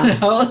 You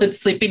know,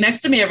 that's sleeping next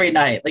to me every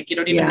night. Like you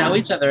don't even know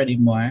each other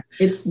anymore.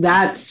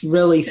 That's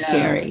really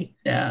scary.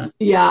 Yeah.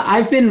 Yeah.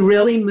 I've been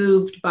really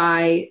moved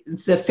by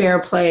the Fair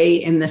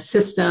Play and the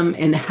system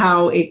and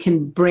how it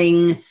can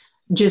bring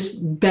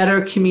just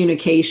better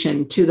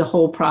communication to the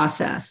whole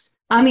process.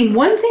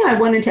 One thing I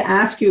wanted to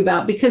ask you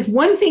about, because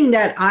one thing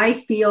that I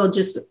feel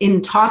just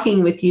in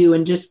talking with you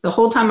and just the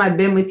whole time I've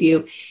been with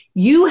you,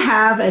 you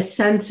have a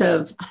sense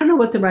of, I don't know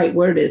what the right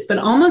word is, but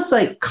almost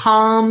like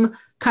calm,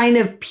 kind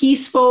of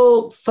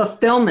peaceful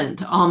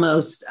fulfillment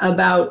almost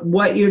about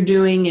what you're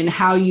doing and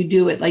how you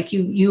do it. Like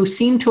you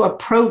seem to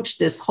approach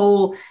this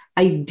whole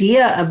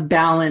idea of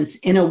balance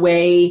in a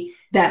way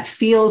that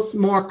feels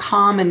more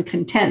calm and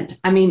content.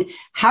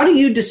 How do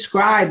you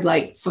describe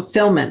like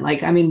fulfillment?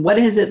 What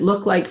does it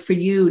look like for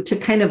you to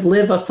kind of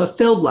live a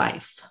fulfilled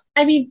life?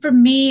 For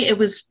me, it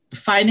was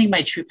finding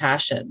my true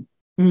passion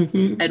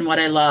and what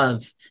I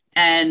love.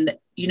 And,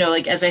 you know,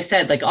 like, as I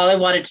said, like all I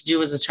wanted to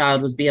do as a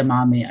child was be a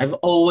mommy. I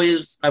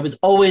was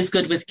always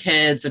good with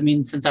kids.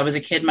 Since I was a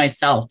kid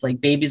myself,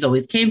 like babies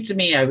always came to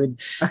me.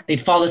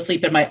 They'd fall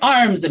asleep in my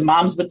arms and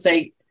moms would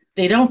say,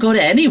 they don't go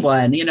to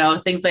anyone,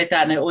 things like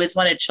that. And I always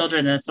wanted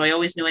children. And so I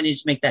always knew I needed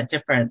to make that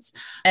difference.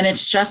 And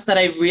it's just that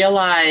I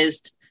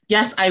realized,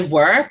 yes, I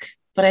work,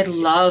 but I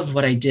love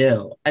what I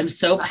do. I'm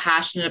so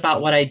passionate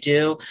about what I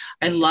do.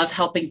 I love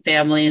helping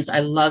families. I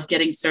love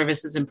getting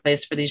services in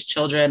place for these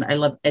children. I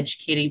love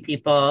educating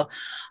people.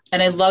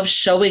 And I love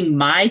showing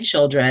my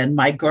children,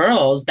 my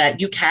girls, that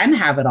you can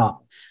have it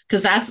all.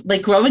 Because that's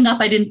like growing up,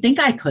 I didn't think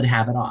I could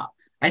have it all.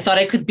 I thought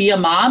I could be a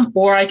mom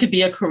or I could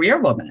be a career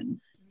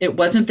woman. It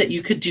wasn't that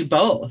you could do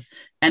both.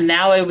 And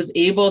now I was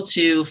able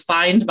to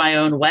find my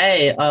own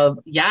way of,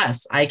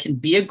 yes, I can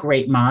be a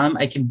great mom.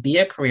 I can be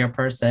a career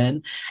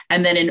person.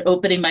 And then in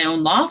opening my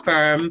own law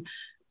firm,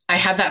 I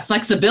have that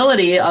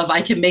flexibility of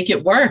I can make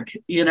it work,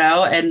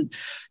 and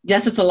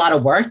yes, it's a lot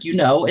of work,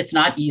 it's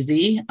not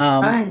easy.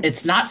 Right.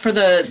 It's not for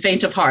the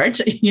faint of heart,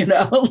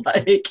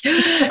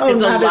 it's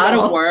a lot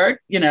of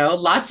work,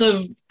 lots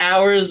of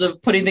hours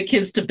of putting the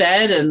kids to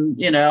bed and,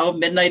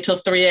 midnight till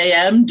 3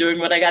 a.m. doing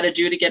what I got to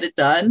do to get it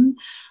done.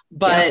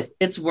 But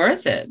it's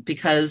worth it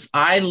because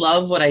I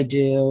love what I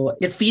do.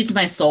 It feeds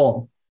my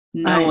soul.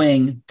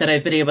 Knowing that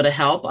I've been able to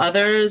help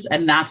others.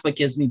 And that's what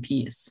gives me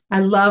peace. I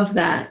love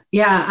that.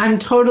 Yeah, I'm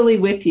totally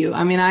with you.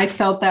 I mean, I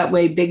felt that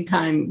way big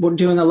time. We're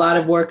doing a lot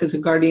of work as a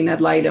guardian ad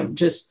litem,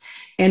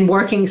 and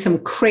working some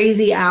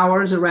crazy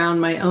hours around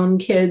my own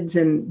kids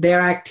and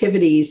their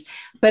activities.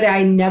 But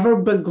I never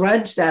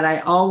begrudged that. I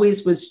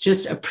always was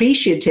just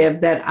appreciative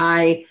that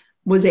I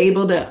was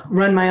able to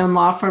run my own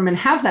law firm and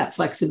have that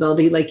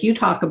flexibility like you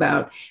talk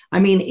about. I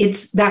mean,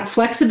 it's that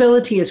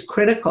flexibility is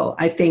critical,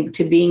 I think,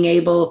 to being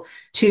able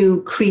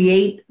to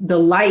create the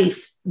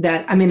life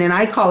that, and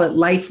I call it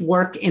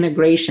life-work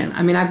integration.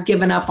 I've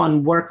given up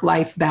on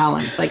work-life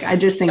balance. I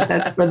just think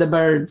that's for the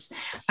birds.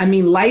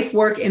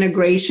 Life-work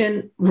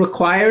integration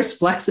requires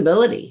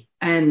flexibility.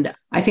 And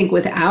I think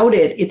without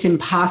it, it's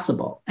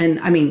impossible.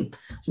 And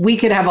we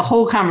could have a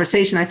whole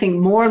conversation. I think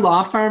more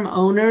law firm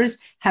owners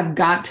have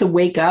got to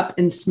wake up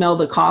and smell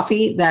the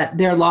coffee that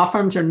their law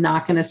firms are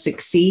not going to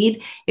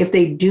succeed if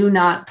they do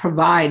not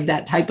provide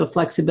that type of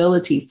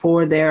flexibility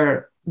for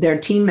their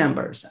team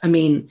members.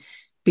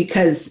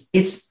 Because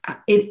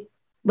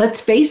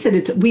let's face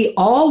it, we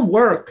all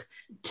work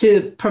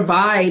to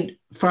provide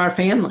for our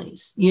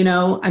families,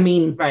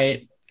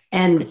 Right.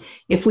 And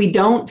if we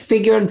don't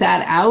figure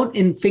that out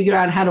and figure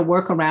out how to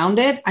work around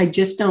it, I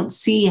just don't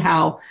see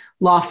how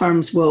law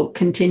firms will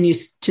continue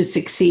to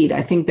succeed.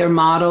 I think their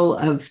model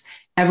of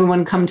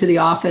everyone come to the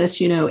office,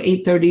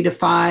 8:30 to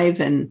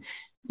 5, and,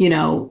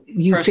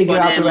 you First figure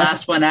one out in, the rest.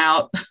 last one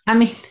out.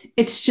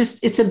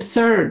 It's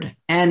absurd.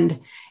 And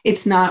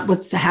it's not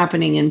what's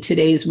happening in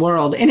today's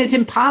world. And it's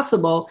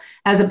impossible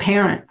as a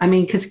parent.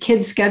 Because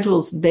kids'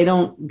 schedules, they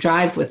don't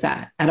jive with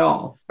that at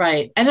all.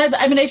 Right. And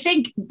I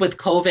think with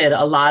COVID,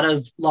 a lot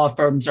of law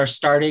firms are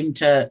starting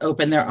to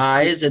open their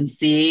eyes and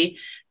see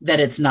that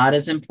it's not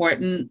as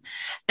important.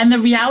 And the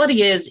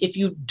reality is, if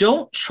you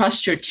don't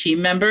trust your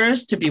team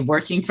members to be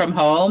working from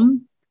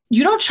home,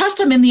 you don't trust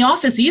them in the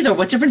office either.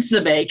 What difference does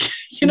it make?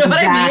 You know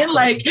what I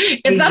mean?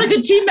 It's not a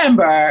good team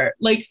member.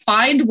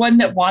 Find one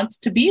that wants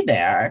to be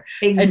there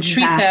and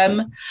treat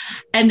them.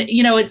 And,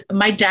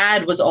 my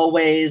dad was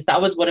always,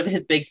 that was one of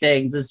his big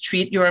things, is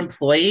treat your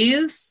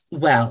employees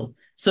well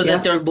so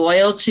that they're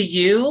loyal to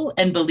you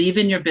and believe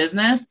in your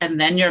business. And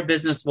then your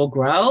business will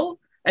grow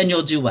and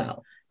you'll do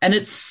well. And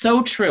it's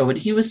so true. And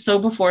he was so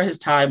before his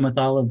time with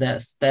all of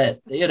this that,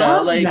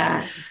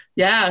 that.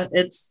 Yeah,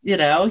 it's,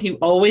 he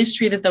always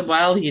treated them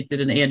well. He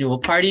did an annual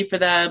party for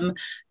them.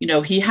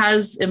 He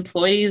has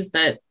employees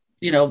that,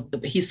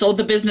 he sold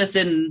the business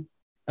in,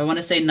 I want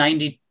to say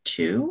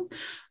 92.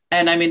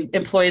 And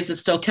employees that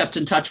still kept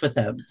in touch with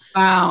him.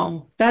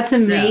 Wow. That's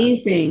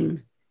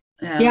amazing.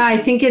 Yeah, I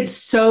think it's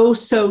so,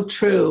 so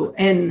true.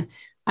 And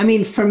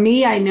for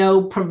me, I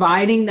know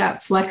providing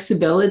that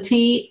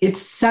flexibility,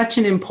 it's such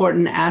an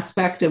important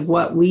aspect of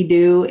what we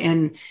do.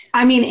 And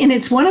and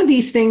it's one of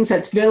these things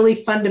that's really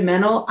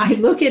fundamental. I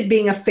look at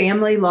being a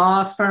family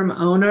law firm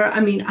owner.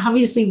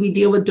 Obviously we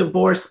deal with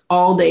divorce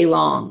all day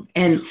long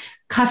and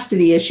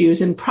custody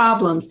issues and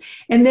problems.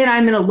 And then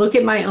I'm going to look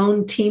at my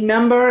own team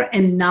member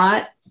and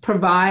not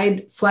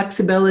provide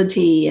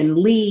flexibility and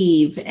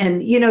leave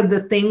and,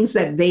 the things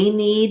that they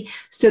need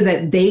so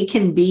that they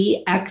can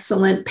be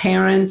excellent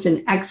parents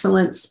and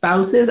excellent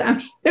spouses.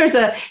 There's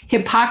a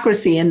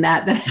hypocrisy in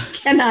that I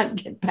cannot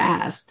get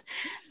past.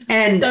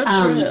 And,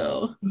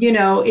 so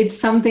true. It's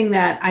something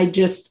that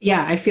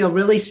I feel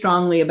really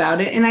strongly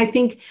about it. And I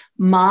think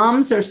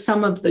moms are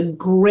some of the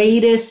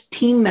greatest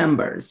team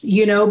members,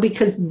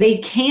 because they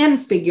can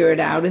figure it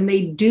out and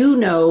they do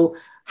know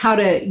how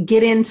to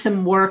get in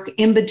some work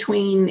in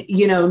between,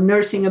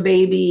 nursing a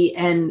baby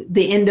and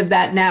the end of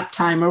that nap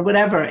time or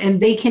whatever.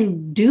 And they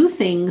can do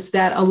things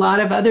that a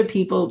lot of other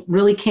people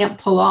really can't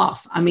pull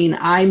off.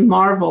 I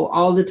marvel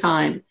all the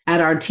time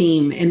at our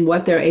team and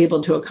what they're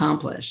able to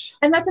accomplish.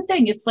 And that's the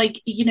thing. It's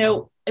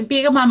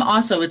being a mom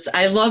also,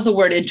 I love the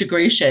word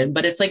integration,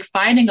 but it's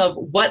finding of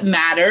what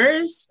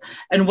matters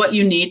and what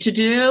you need to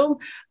do.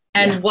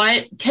 and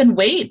what can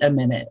wait a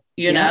minute,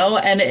 you know,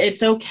 and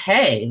it's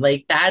okay.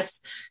 Like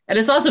and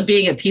it's also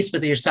being at peace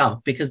with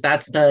yourself, because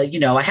that's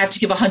I have to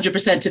give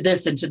 100% to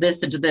this and to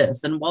this and to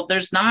this. And well,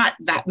 there's not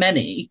that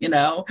many, you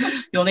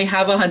only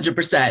have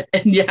 100%,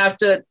 and you have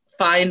to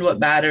find what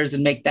matters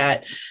and make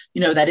that,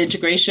 that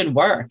integration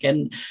work.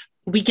 And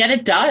we get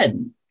it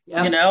done,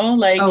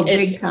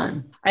 big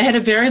time. I had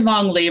a very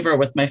long labor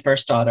with my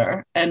first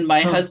daughter, and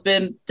my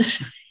husband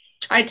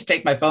tried to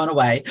take my phone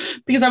away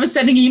because I was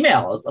sending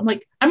emails. I'm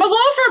like, I'm a law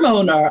firm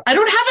owner. I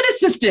don't have an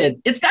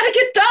assistant. It's got to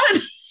get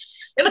done.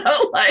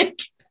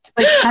 Like,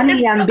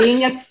 honey, I'm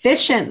being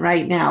efficient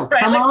right now.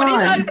 Right, Come on. What are you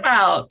talking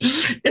about?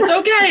 It's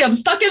okay. I'm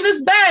stuck in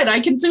this bed. I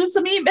can do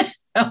some emails.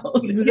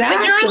 Exactly.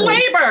 Like, you're in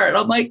labor. And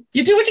I'm like,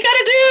 you do what you got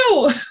to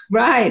do.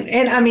 Right.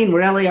 And I mean,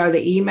 really, are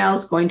the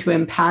emails going to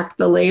impact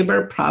the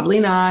labor?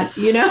 Probably not,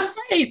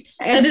 Right.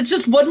 And it's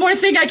just one more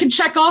thing I can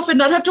check off and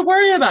not have to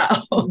worry about.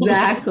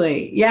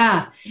 Exactly.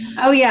 Yeah.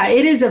 Oh, yeah.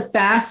 It is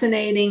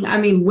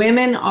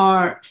women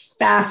are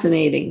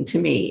fascinating to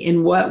me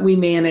in what we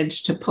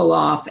manage to pull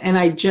off. And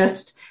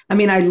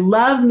I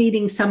love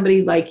meeting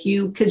somebody like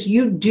you, because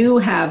you do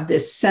have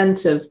this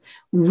sense of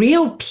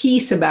real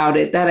peace about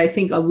it that I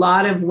think a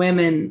lot of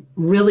women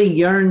really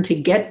yearn to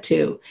get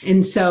to.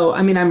 And so,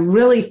 I'm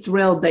really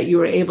thrilled that you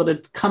were able to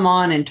come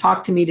on and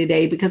talk to me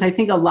today, because I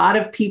think a lot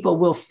of people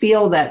will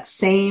feel that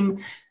same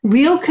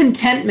real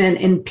contentment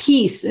and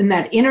peace, and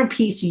that inner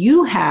peace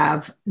you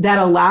have that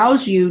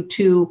allows you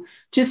to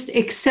just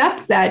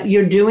accept that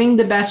you're doing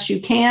the best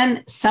you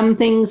can. Some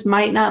things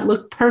might not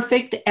look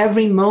perfect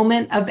every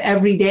moment of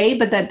every day,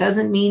 but that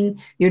doesn't mean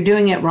you're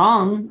doing it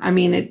wrong.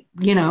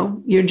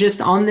 You're just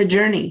on the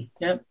journey.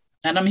 Yep.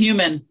 And I'm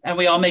human, and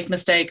we all make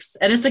mistakes,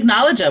 and it's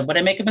acknowledge them when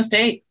I make a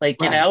mistake.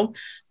 Like, right.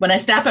 When I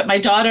snap at my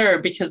daughter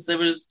because it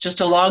was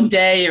just a long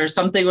day or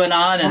something went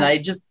on, and I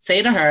just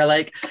say to her,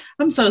 like,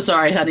 I'm so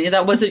sorry, honey,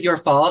 that wasn't your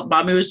fault.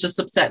 Mommy was just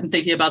upset and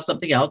thinking about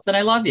something else, and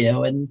I love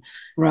you. And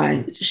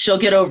right. She'll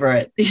get over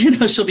it.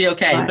 She'll be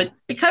okay. Right. But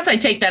because I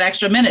take that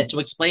extra minute to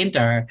explain to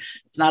her,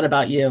 it's not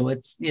about you.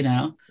 It's,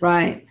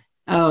 Right.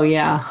 Oh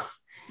yeah.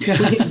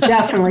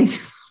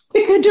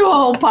 We could do a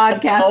whole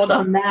podcast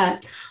on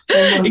that.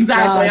 Oh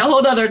exactly. Gosh. A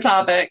whole other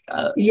topic.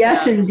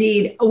 Yes,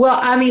 indeed.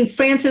 Well,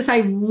 Frances, I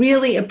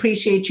really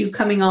appreciate you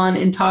coming on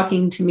and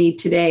talking to me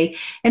today.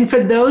 And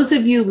for those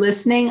of you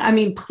listening,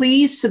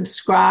 please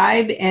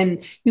subscribe,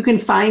 and you can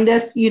find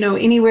us,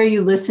 anywhere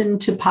you listen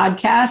to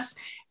podcasts,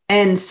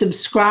 and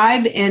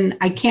subscribe. And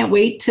I can't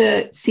wait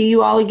to see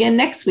you all again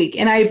next week.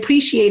 And I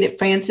appreciate it,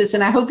 Frances.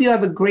 And I hope you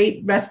have a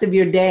great rest of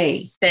your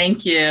day.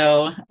 Thank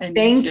you.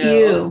 Thank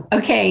you.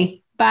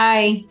 Okay.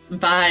 Bye.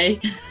 Bye.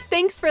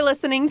 Thanks for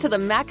listening to the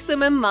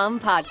Maximum Mom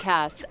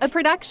Podcast, a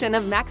production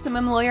of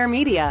Maximum Lawyer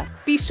Media.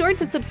 Be sure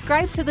to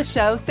subscribe to the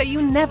show so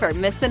you never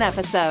miss an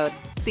episode.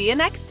 See you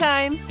next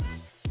time.